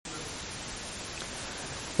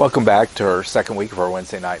Welcome back to our second week of our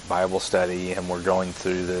Wednesday night Bible study, and we're going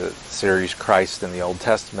through the series Christ in the Old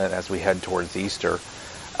Testament as we head towards Easter.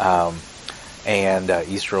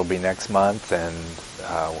 Easter will be next month, and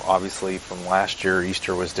obviously from last year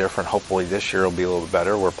Easter was different. Hopefully this year will be a little bit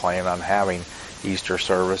better. We're planning on having Easter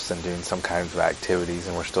service and doing some kinds of activities,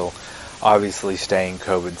 and we're still obviously staying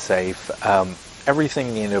COVID safe.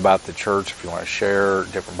 Everything you know about the church, if you want to share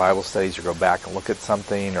different Bible studies or go back and look at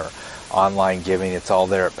something, or online giving, it's all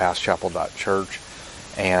there at pastchapel.church,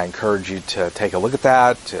 and I encourage you to take a look at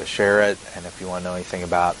that, to share it. And if you want to know anything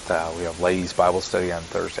about, we have ladies Bible study on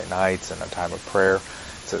Thursday nights and a time of prayer.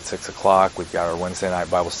 It's at 6 o'clock. We've got our Wednesday night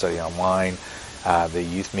Bible study online. The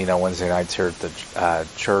youth meet on Wednesday nights here at the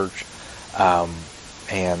church.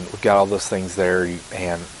 And we've got all those things there,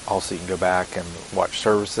 and also you can go back and watch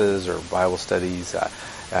services or Bible studies.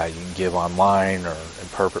 You can give online or in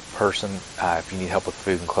person. If you need help with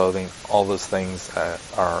food and clothing, all those things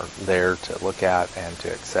are there to look at and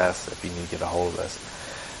to access if you need to get a hold of us.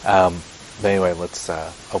 But anyway, let's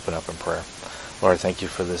open up in prayer. Lord, I thank you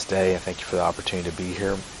for this day. I thank you for the opportunity to be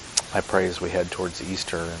here. I pray as we head towards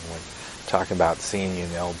Easter and we're talking about seeing you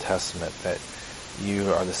in the Old Testament, that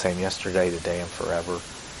you are the same yesterday, today, and forever.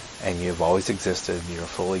 And you have always existed. You are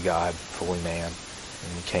fully God, fully man.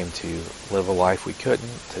 And you came to live a life we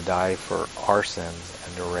couldn't, to die for our sins,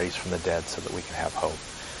 and to raise from the dead so that we can have hope.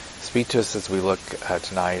 Speak to us as we look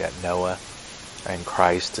tonight at Noah and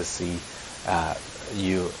Christ, to see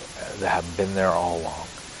you that have been there all along.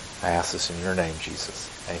 I ask this in your name, Jesus.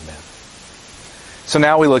 Amen. So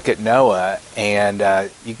now we look at Noah,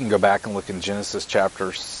 and you can go back and look in Genesis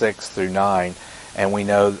chapter 6 through 9, and we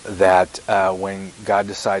know that when God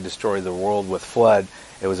decided to destroy the world with flood,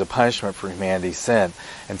 it was a punishment for humanity's sin.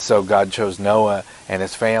 And so God chose Noah and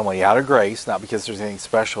his family out of grace, not because there's anything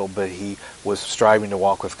special, but he was striving to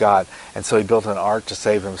walk with God. And so he built an ark to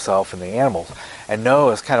save himself and the animals. And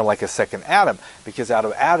Noah is kind of like a second Adam, because out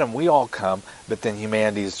of Adam we all come, but then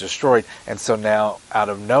humanity is destroyed. And so now out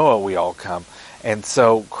of Noah we all come. And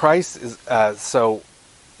so so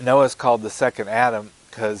Noah is called the second Adam,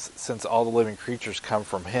 because since all the living creatures come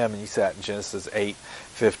from him, and you see that in Genesis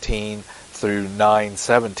 8:15 through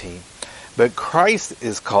 9:17. But Christ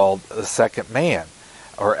is called the second man,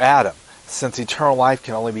 or Adam, since eternal life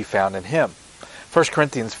can only be found in him. 1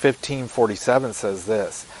 Corinthians 15:47 says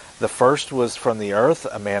this: the first was from the earth,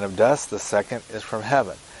 a man of dust; the second is from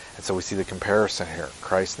heaven. And so we see the comparison here,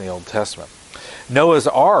 Christ in the Old Testament. Noah's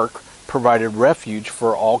ark provided refuge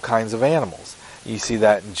for all kinds of animals. You see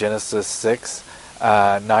that in Genesis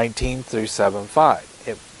 6:19 through 7:5.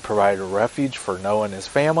 It provided a refuge for Noah and his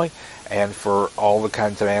family, and for all the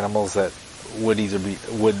kinds of animals that would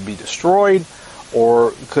be destroyed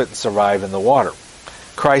or couldn't survive in the water.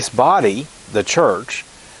 Christ's body, the church,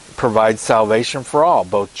 provides salvation for all,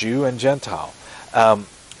 both Jew and Gentile.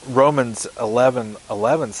 Romans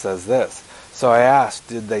 11:11 says this: so I asked,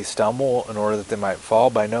 did they stumble in order that they might fall?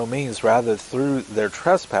 By no means. Rather, through their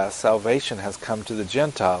trespass, salvation has come to the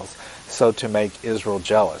Gentiles, so to make Israel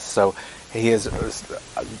jealous. So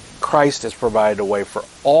Christ has provided a way for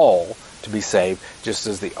all to be saved, just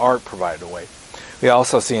as the ark provided a way. We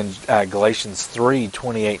also see in Galatians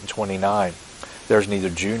 3:28 and 29, there's neither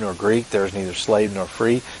Jew nor Greek, there's neither slave nor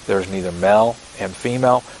free, there's neither male and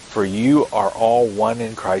female, for you are all one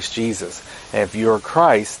in Christ Jesus. And if you are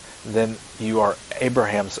Christ, then you are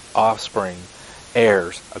Abraham's offspring,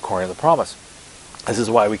 heirs according to the promise. This is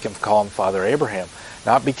why we can call him Father Abraham,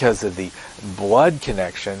 not because of the blood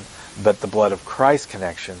connection, but the blood of Christ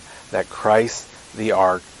connection, that Christ, the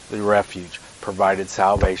ark, the refuge, provided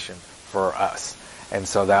salvation for us. And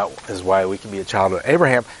so that is why we can be a child of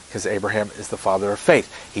Abraham, because Abraham is the father of faith.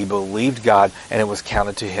 He believed God, and it was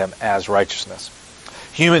counted to him as righteousness.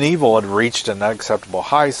 Human evil had reached an unacceptable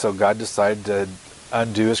high, so God decided to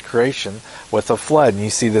undo his creation with a flood. And you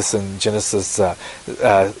see this in Genesis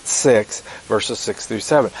 6, verses 6 through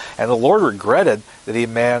 7. And the Lord regretted that he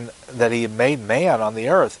had made man on the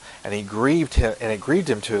earth, and it grieved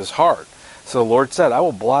him to his heart. So the Lord said, I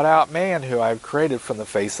will blot out man who I have created from the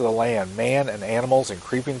face of the land, man and animals and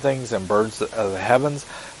creeping things and birds of the heavens,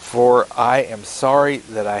 for I am sorry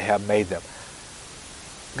that I have made them.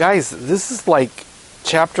 Guys, this is like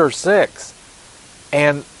chapter 6.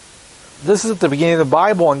 And this is at the beginning of the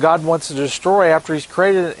Bible, and God wants to destroy after he's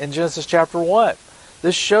created it in Genesis chapter 1.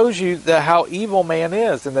 This shows you how evil man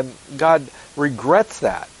is, and that God regrets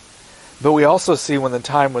that. But we also see when the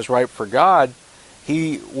time was right for God,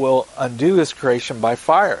 he will undo his creation by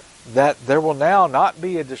fire. That there will now not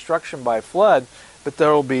be a destruction by flood, but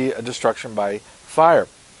there will be a destruction by fire.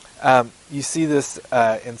 You see this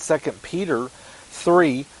in 2 Peter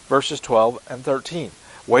 3, verses 12 and 13.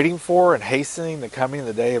 waiting for and hastening the coming of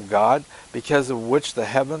the day of God, because of which the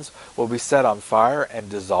heavens will be set on fire and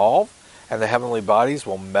dissolve, and the heavenly bodies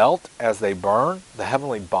will melt as they burn. The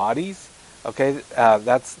heavenly bodies, okay,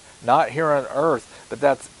 that's not here on earth, but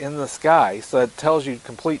that's in the sky, so it tells you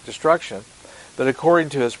complete destruction. But according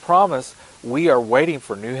to his promise, we are waiting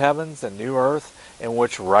for new heavens and new earth in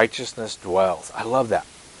which righteousness dwells. I love that.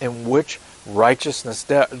 In which righteousness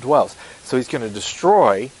dwells. So he's going to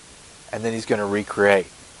destroy, and then he's going to recreate.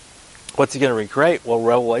 What's he going to recreate? Well,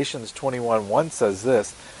 Revelations 21:1 says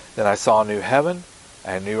this: "Then I saw a new heaven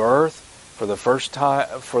and a new earth, for the first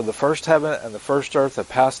heaven and the first earth had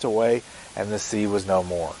passed away, and the sea was no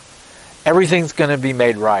more." Everything's going to be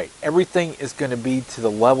made right. Everything is going to be to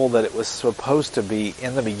the level that it was supposed to be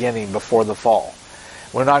in the beginning before the fall.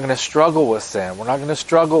 We're not going to struggle with sin. We're not going to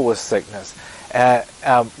struggle with sickness.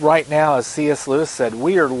 Right now, as C.S. Lewis said,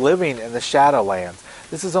 we are living in the shadowlands.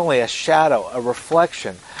 This is only a shadow, a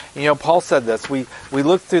reflection. You know, Paul said this, we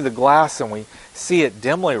look through the glass and we see it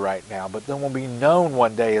dimly right now, but then we'll be known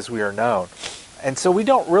one day as we are known. And so we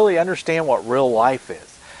don't really understand what real life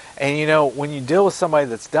is. And you know, when you deal with somebody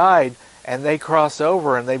that's died and they cross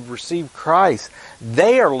over and they've received Christ,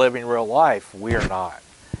 they are living real life. We are not.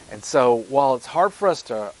 And so while it's hard for us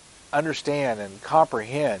to understand and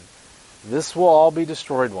comprehend, this will all be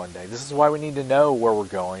destroyed one day. This is why we need to know where we're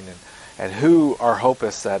going and who our hope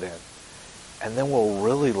is set in. And then we'll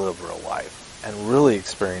really live real life and really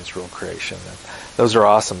experience real creation. And those are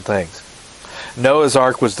awesome things. Noah's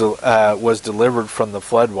Ark was delivered from the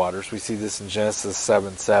floodwaters. We see this in Genesis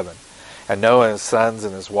 7:7. And Noah and his sons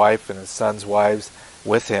and his wife and his sons' wives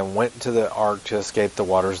with him went into the ark to escape the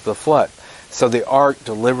waters of the flood. So the ark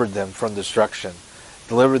delivered them from destruction,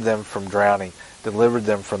 delivered them from drowning, delivered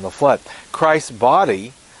them from the flood. Christ's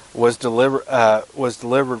body was delivered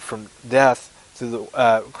from death through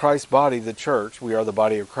Christ's body, the church. We are the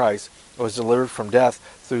body of Christ. Was delivered from death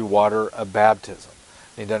through water of baptism.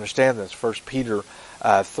 You need to understand this. 1 Peter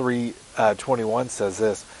 3:21 says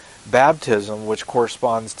this: "Baptism, which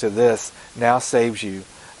corresponds to this, now saves you,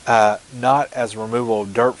 not as removal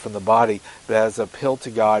of dirt from the body, but as appeal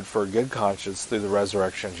to God for a good conscience through the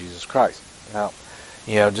resurrection of Jesus Christ." Now,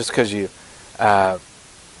 you know, just because you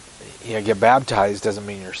get baptized doesn't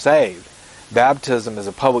mean you're saved. Baptism is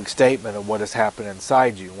a public statement of what has happened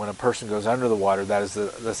inside you. When a person goes under the water, that is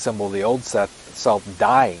the symbol of the old self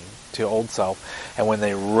dying to old self. And when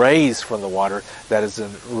they raise from the water, that is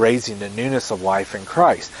raising the newness of life in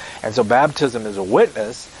Christ. And so baptism is a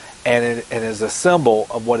witness, and it is a symbol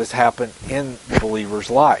of what has happened in the believer's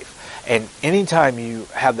life. And anytime you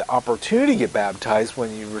have the opportunity to get baptized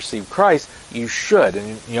when you receive Christ, you should.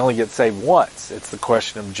 And you only get saved once. It's the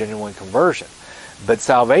question of genuine conversion. But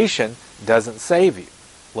salvation doesn't save you.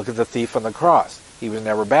 Look at the thief on the cross. He was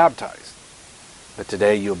never baptized. But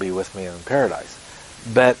today you'll be with me in paradise.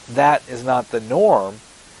 But that is not the norm.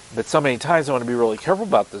 But so many times I want to be really careful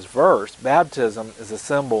about this verse. Baptism is a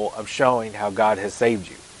symbol of showing how God has saved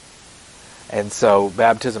you. And so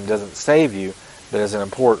baptism doesn't save you, but is an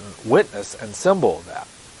important witness and symbol of that.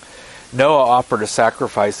 Noah offered a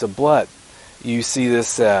sacrifice of blood. You see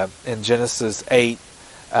this in Genesis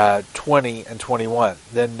 8:20 and 21.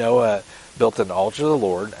 Then Noah built an altar to the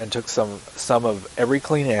Lord and took some of every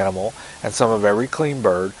clean animal and some of every clean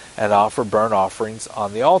bird and offered burnt offerings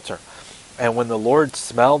on the altar. And when the Lord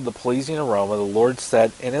smelled the pleasing aroma, the Lord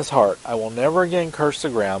said in his heart, "I will never again curse the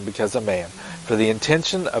ground because of man, for the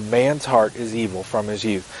intention of man's heart is evil from his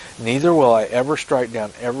youth. Neither will I ever strike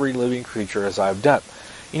down every living creature as I have done."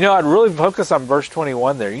 You know, I'd really focus on verse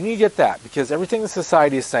 21 there. You need to get that, because everything in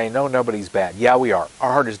society is saying, no, nobody's bad. Yeah, we are.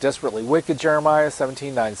 Our heart is desperately wicked. Jeremiah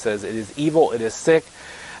 17:9 says it is evil, it is sick.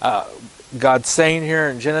 God's saying here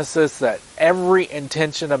in Genesis that every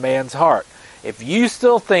intention of man's heart, if you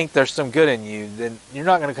still think there's some good in you, then you're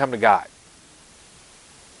not going to come to God.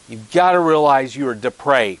 You've got to realize you are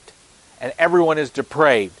depraved, and everyone is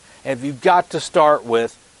depraved. And you've got to start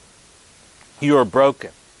with, you are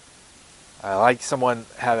broken. Like someone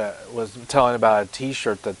was telling about a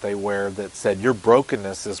t-shirt that they wear that said, "Your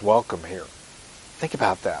brokenness is welcome here." Think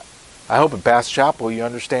about that. I hope at Bass Chapel you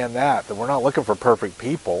understand that we're not looking for perfect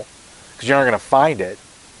people, because you're not going to find it.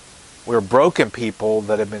 We're broken people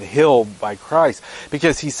that have been healed by Christ,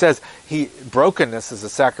 because he says brokenness is a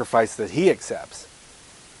sacrifice that he accepts.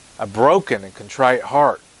 A broken and contrite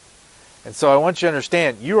heart. And so I want you to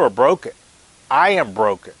understand, you are broken. I am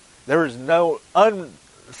broken. There is no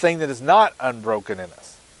thing that is not unbroken in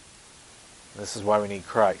us. This is why we need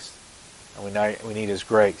Christ, and we need his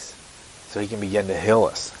grace, so he can begin to heal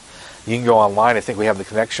us. You can go online. I think we have the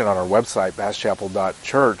connection on our website,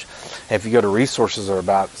 basschapel.church. And if you go to resources that are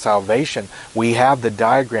about salvation, we have the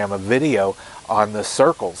diagram, a video on the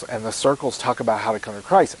circles. And the circles talk about how to come to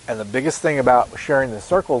Christ. And the biggest thing about sharing the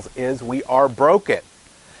circles is we are broken.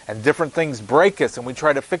 And different things break us, and we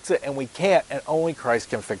try to fix it, and we can't. And only Christ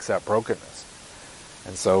can fix that brokenness.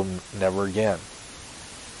 And so, never again.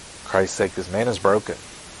 Christ's sake, this man is broken.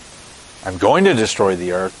 I'm going to destroy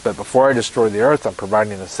the earth, but before I destroy the earth, I'm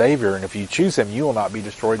providing a Savior, and if you choose Him, you will not be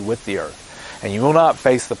destroyed with the earth. And you will not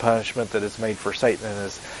face the punishment that is made for Satan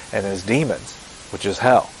and his demons, which is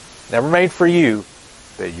hell. Never made for you,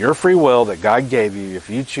 but your free will that God gave you, if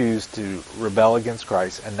you choose to rebel against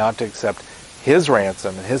Christ and not to accept His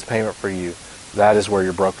ransom and His payment for you, that is where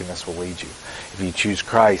your brokenness will lead you. If you choose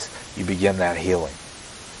Christ, you begin that healing.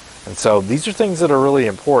 And so these are things that are really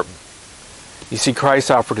important. You see,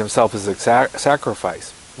 Christ offered Himself as a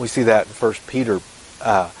sacrifice. We see that in 1 Peter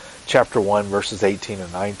chapter 1, verses 18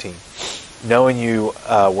 and 19. Knowing you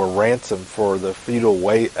were ransomed for the futile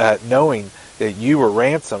way, knowing that you were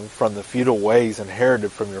ransomed from the futile ways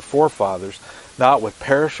inherited from your forefathers, not with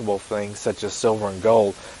perishable things such as silver and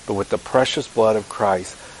gold, but with the precious blood of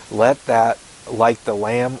Christ. Let that, like the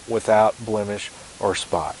lamb without blemish or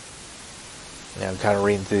spot. Now, I'm kind of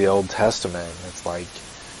reading through the Old Testament. It's like,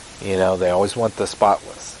 they always want the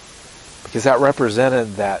spotless, because that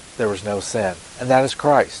represented that there was no sin, and that is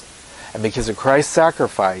Christ. And because of Christ's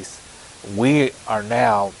sacrifice, we are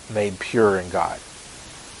now made pure in God.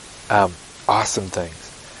 Awesome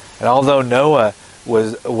things. And although Noah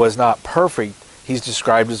was not perfect, he's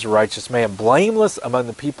described as a righteous man, blameless among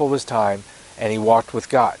the people of his time, and he walked with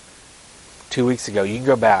God. 2 weeks ago, you can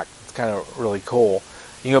go back. It's kind of really cool.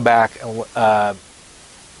 You can go back and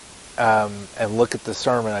look at the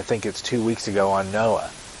sermon. I think it's 2 weeks ago on Noah,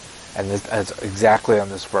 and it's exactly on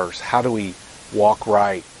this verse. How do we walk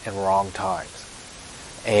right in wrong times?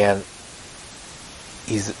 And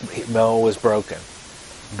Noah was broken,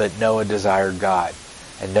 but Noah desired God,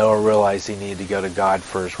 and Noah realized he needed to go to God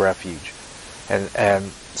for his refuge,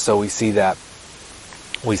 and so we see that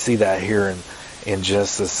here in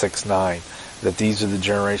Genesis 6:9. That these are the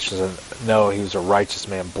generations of Noah. He was a righteous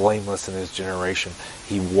man, blameless in his generation.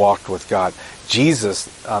 He walked with God. Jesus,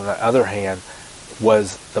 on the other hand,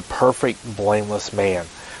 was the perfect, blameless man.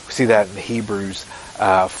 We see that in Hebrews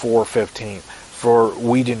 4:15. For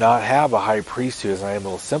we do not have a high priest who is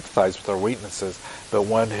unable to sympathize with our weaknesses, but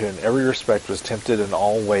one who in every respect was tempted in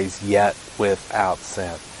all ways, yet without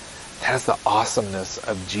sin. That is the awesomeness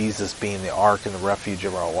of Jesus being the ark and the refuge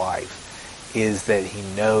of our life, is that He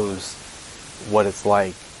knows what it's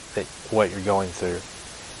like, that what you're going through.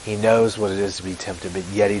 He knows what it is to be tempted, but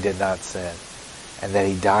yet He did not sin. And that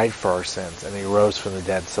He died for our sins, and He rose from the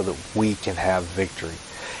dead so that we can have victory.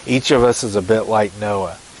 Each of us is a bit like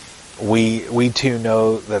Noah. We too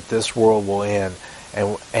know that this world will end,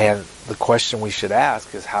 and the question we should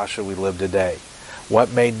ask is, how should we live today?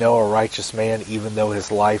 What made Noah a righteous man even though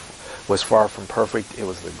his life was far from perfect? It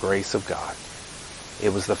was the grace of God.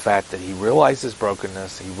 It was the fact that he realized his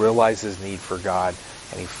brokenness, he realized his need for God,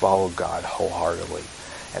 and he followed God wholeheartedly.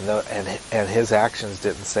 And his actions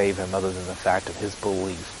didn't save him other than the fact of his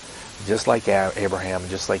belief. Just like Abraham,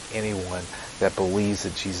 just like anyone that believes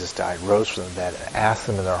that Jesus died, rose from the dead, and asks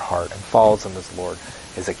Him in their heart and follows Him as Lord,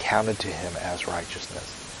 is accounted to him as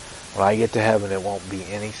righteousness. When I get to heaven, it won't be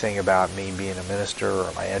anything about me being a minister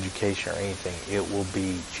or my education or anything. It will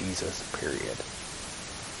be Jesus, period.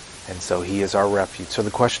 And so He is our refuge. So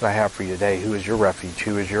the question I have for you today, who is your refuge?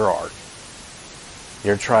 Who is your ark?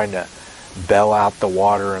 You're trying to bail out the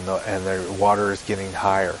water, and the water is getting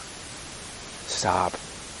higher. Stop.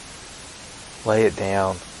 Lay it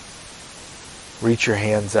down. Reach your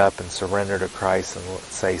hands up and surrender to Christ and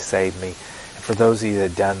say, save me. And for those of you that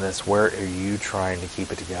have done this, where are you trying to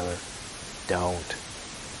keep it together? Don't.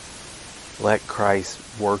 Let Christ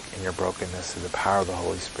work in your brokenness through the power of the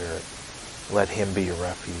Holy Spirit. Let Him be your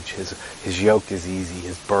refuge. His yoke is easy.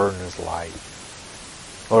 His burden is light.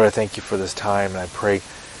 Lord, I thank You for this time, and I pray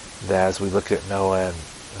that as we looked at Noah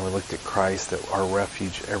and we looked at Christ, that our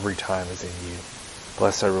refuge every time is in You.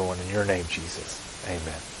 Bless everyone in Your name, Jesus.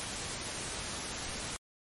 Amen.